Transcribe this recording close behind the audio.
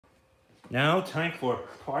Now time for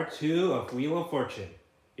part 2 of Wheel of Fortune.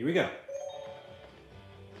 Here we go.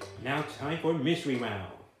 Now time for mystery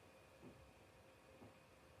round.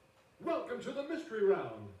 Welcome to the mystery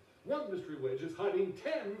round. One mystery wedge is hiding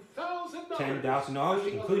 $10,000.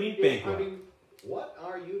 $10,000, including bankrupt. What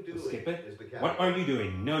are you doing? Skip it. What are you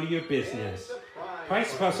doing? None of your business.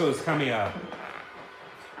 Price puzzle is coming up.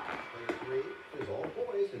 Player 3 is all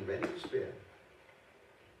poised and ready to spin.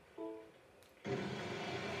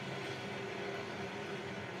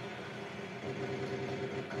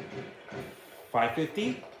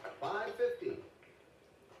 $5.50. $5.50.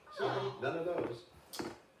 Sorry, none of those.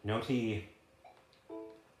 No tea.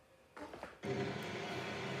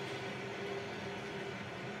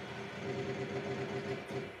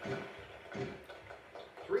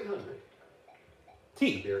 $300.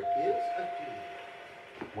 Tea. There is a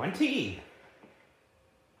tea. One tea.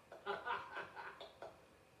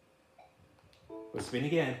 Let's spin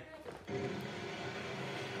again.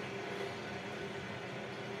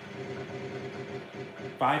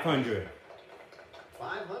 $500.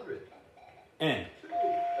 $500. N. Two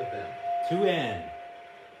of them. 2N.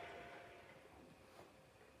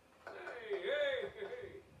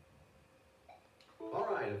 All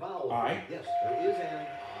right, a vowel. I. Yes, there is an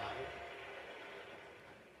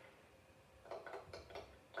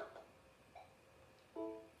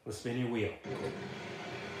Let's spin your wheel.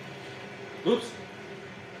 Oops.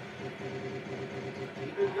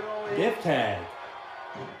 Keep it going. Gift tag.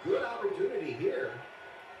 Good opportunity here.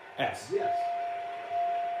 S. Yes.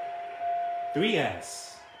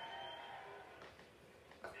 3S.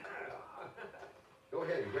 Go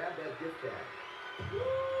ahead and grab that gift tag.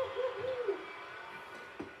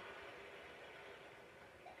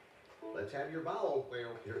 Let's have your vowel where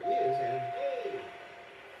there is an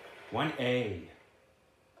A. 1A.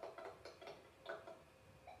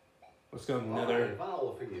 Let's go All right, another a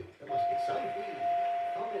vowel for you. There must be some key.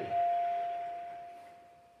 Come in.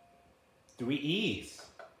 3 E's.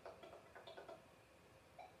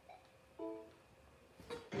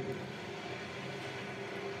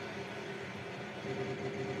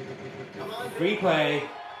 Come on. Free play.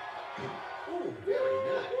 Ooh, very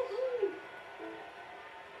nice.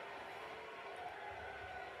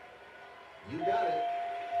 You got it.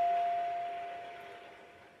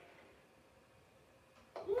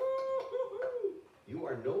 You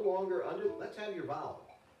are no longer under. Let's have your vowel.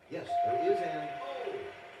 Yes, there is an O.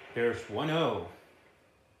 There's 1O.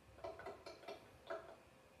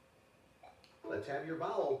 Let's have your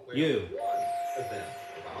vowel. Where U. One of them.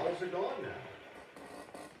 The vowels are gone now.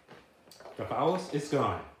 The vowels is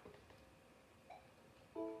gone.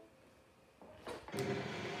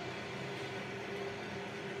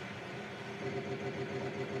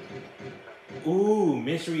 Ooh,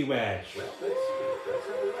 mystery wedge. Well, let's see. Let's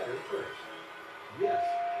have a letter first. Yes.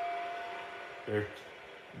 There's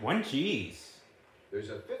 1 G's. There's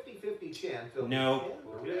a 50-50 chance they'll No.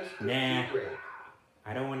 the risk is Nah. too great.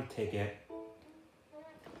 I don't want to take it.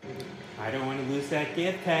 I don't want to lose that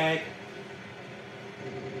gift tag.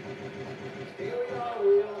 Here we are,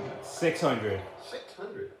 Wheel. 600.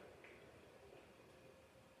 600.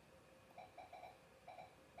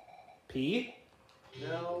 P.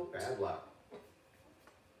 No, bad luck.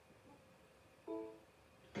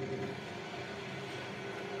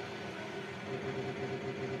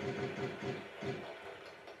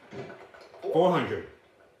 $400.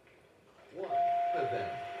 One of them.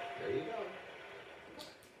 There you go.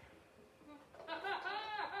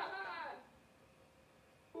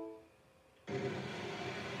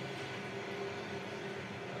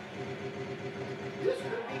 This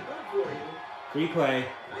could be good for you. Free play.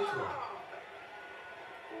 Nice one.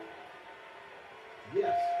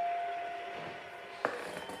 Yes.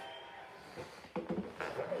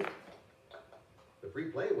 The free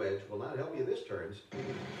play wedge will not help you this turns.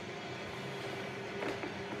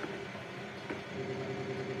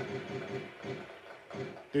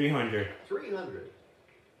 $300. 300.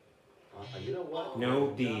 You know what? No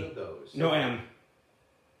None D. of those. No M.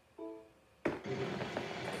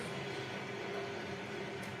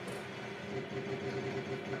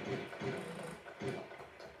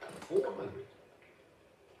 $400.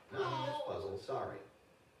 Not in this puzzle, sorry.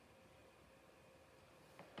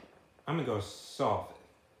 I'm gonna go solve it.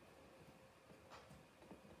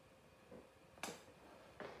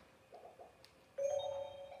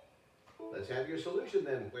 Let's have your solution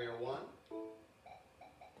then, player one.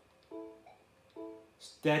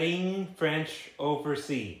 Studying French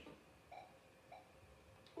overseas.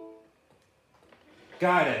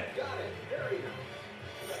 Got it. Got it. Very nice.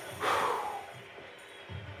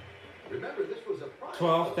 Remember, this was a prize.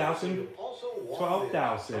 12,000. You also won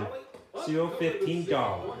 12,000. this. Charlie, Still Uncover the $15. 6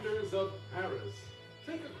 wonders of Paris.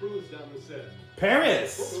 Take a cruise down the Seine.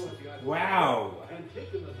 Paris! Photo at the Eiffel Wow! Tower And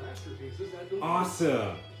take in the masterpieces at the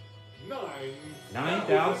Awesome!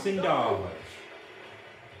 $9,000.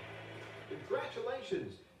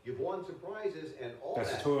 Congratulations! You've won some prizes and all That's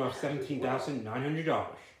a that. total of $17,900.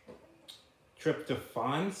 Trip to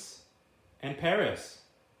France and Paris.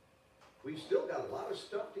 We've still got a lot of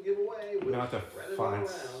stuff to give away. We'll Not the spread it all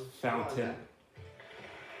France around. fountain.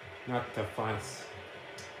 Not the France.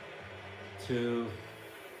 To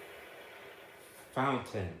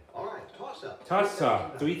fountain. All right, toss up. Toss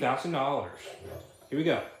up, $3,000. Here we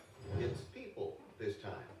go. It's people this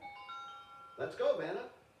time. Let's go, Vanna.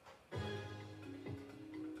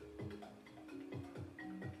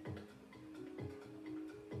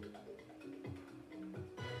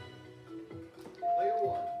 Player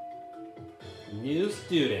 1. New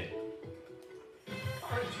student.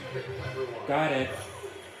 Aren't you the clever one? Got it.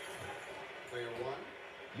 Player 1,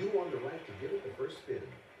 you won the right to give it the first spin.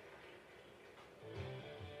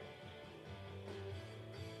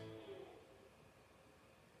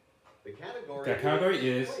 The category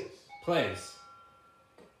is place.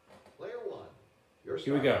 Player 1, your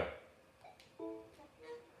Here we go.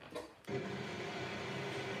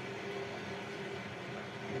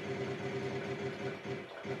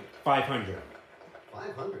 $500.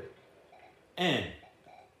 500. N.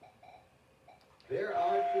 There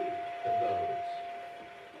are 2 of those.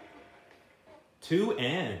 2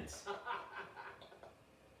 N's.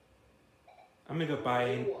 I'm gonna go buy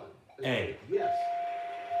an Player 1. A. Yes.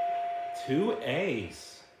 2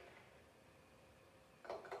 A's.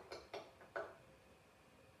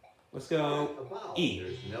 Let's go About. E.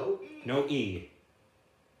 There's no E. No E.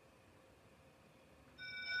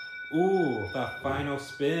 Ooh, the final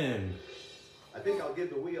spin. I think I'll give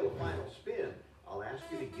the wheel a final spin. I'll ask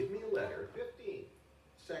you to give me a letter, 15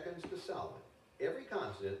 seconds to solve it. Every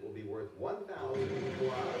consonant will be worth 1,000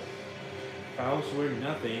 plus. Vowels were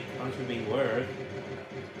nothing. Consonant being worth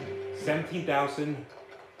 $17,000.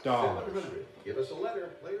 700. Give us a letter,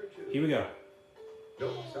 player 2. Here we go.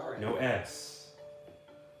 Nope, sorry. No S.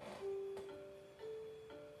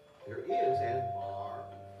 There is an R.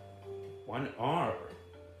 1 R.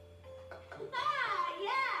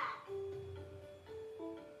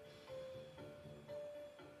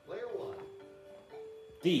 Player 1.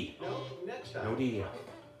 D. No, next time. No D.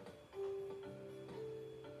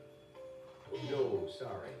 No,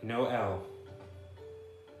 sorry. No L.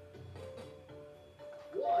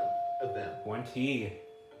 1 of them. 1 T.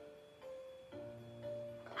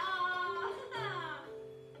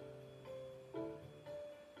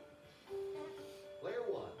 Player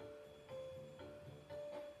 1.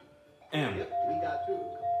 M. Yep, we got 2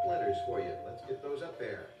 letters for you. Let's get those up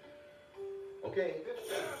there. Okay,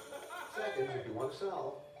 15 seconds if you want to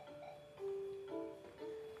solve.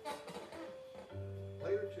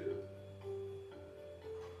 Player 2.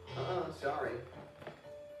 Sorry.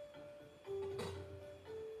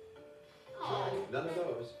 Sorry, none of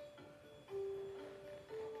those.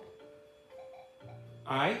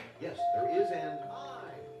 I. Yes, there is an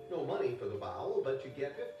I. No money for the vowel, but you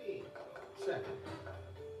get 15 seconds.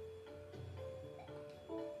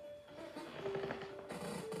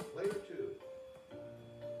 Player 2.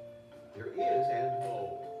 There is an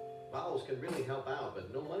O. Vowels can really help out,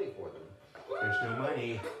 but no money for them. There's no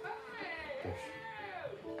money. There's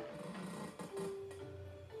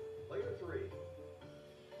Player 3.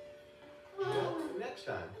 Well, next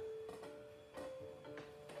time.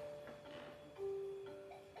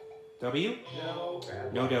 W. No.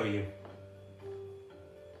 Bad No luck. W.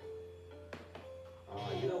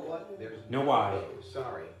 You know what? There's No none Y. of those.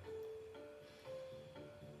 Sorry.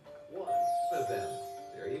 1 of them.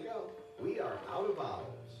 There you go. We are out of vowels.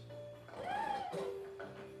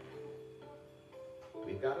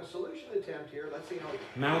 We've got a solution attempt here. Let's see how.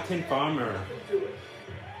 Mountain farmer. Nothing to it.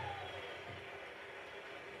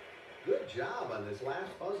 Good job on this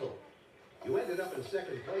last puzzle. You ended up in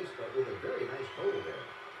second place, but with a very nice total there.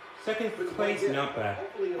 Second place, not bad.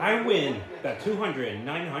 I win that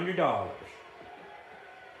 $900.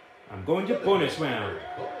 I'm going to bonus round.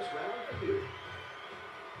 Bonus round for you.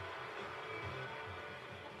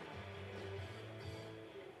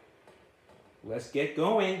 Let's get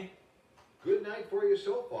going. Good night for you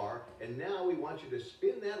so far, and now we want you to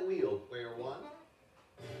spin that wheel, player 1.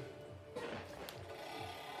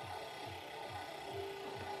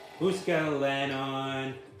 Who's gonna land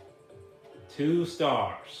on 2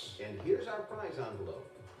 stars? And here's our prize envelope.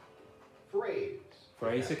 Phrase.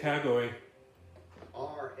 Phrase the category.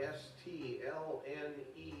 R-S-T-L-N-E.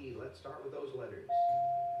 Let's start with those letters.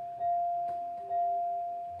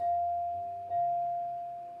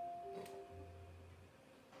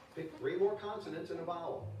 Pick 3 more consonants and a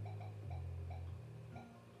vowel.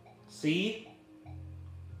 C,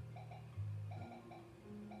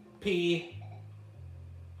 P,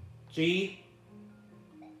 G,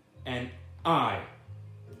 and I.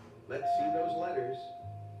 Let's see those letters.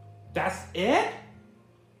 That's it?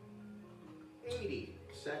 80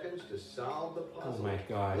 seconds to solve the puzzle. Oh my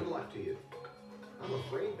God. Good luck to you. I'm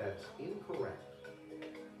afraid that's incorrect.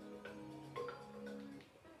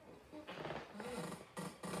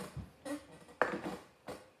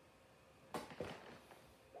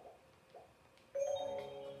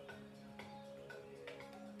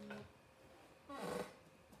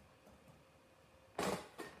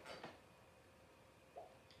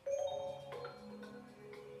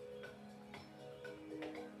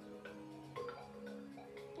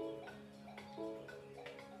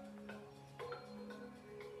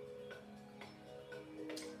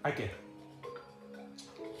 I get. Not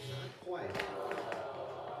quite.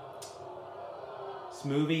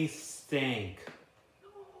 Smoothie stink.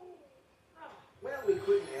 Well, we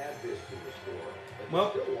couldn't add this to the score, but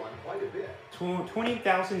Well, you still won quite a bit.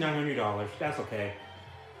 $20,900. That's okay.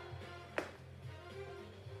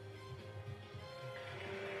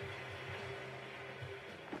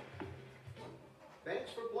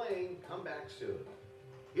 Thanks for playing. Come back soon.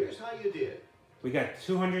 Here's how you did. We got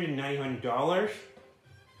 $200,900.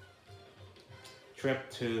 Trip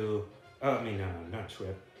to, oh, I mean, no, not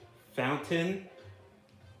trip. Fountain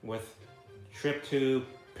with trip to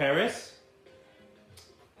Paris.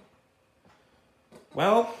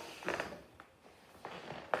 Well,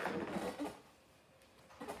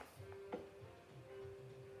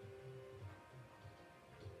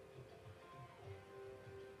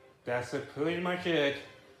 that's pretty much it.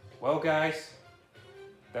 Well, guys,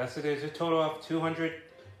 that's it. It's a total of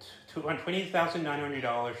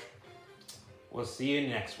 $20,900. We'll see you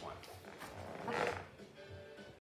next one.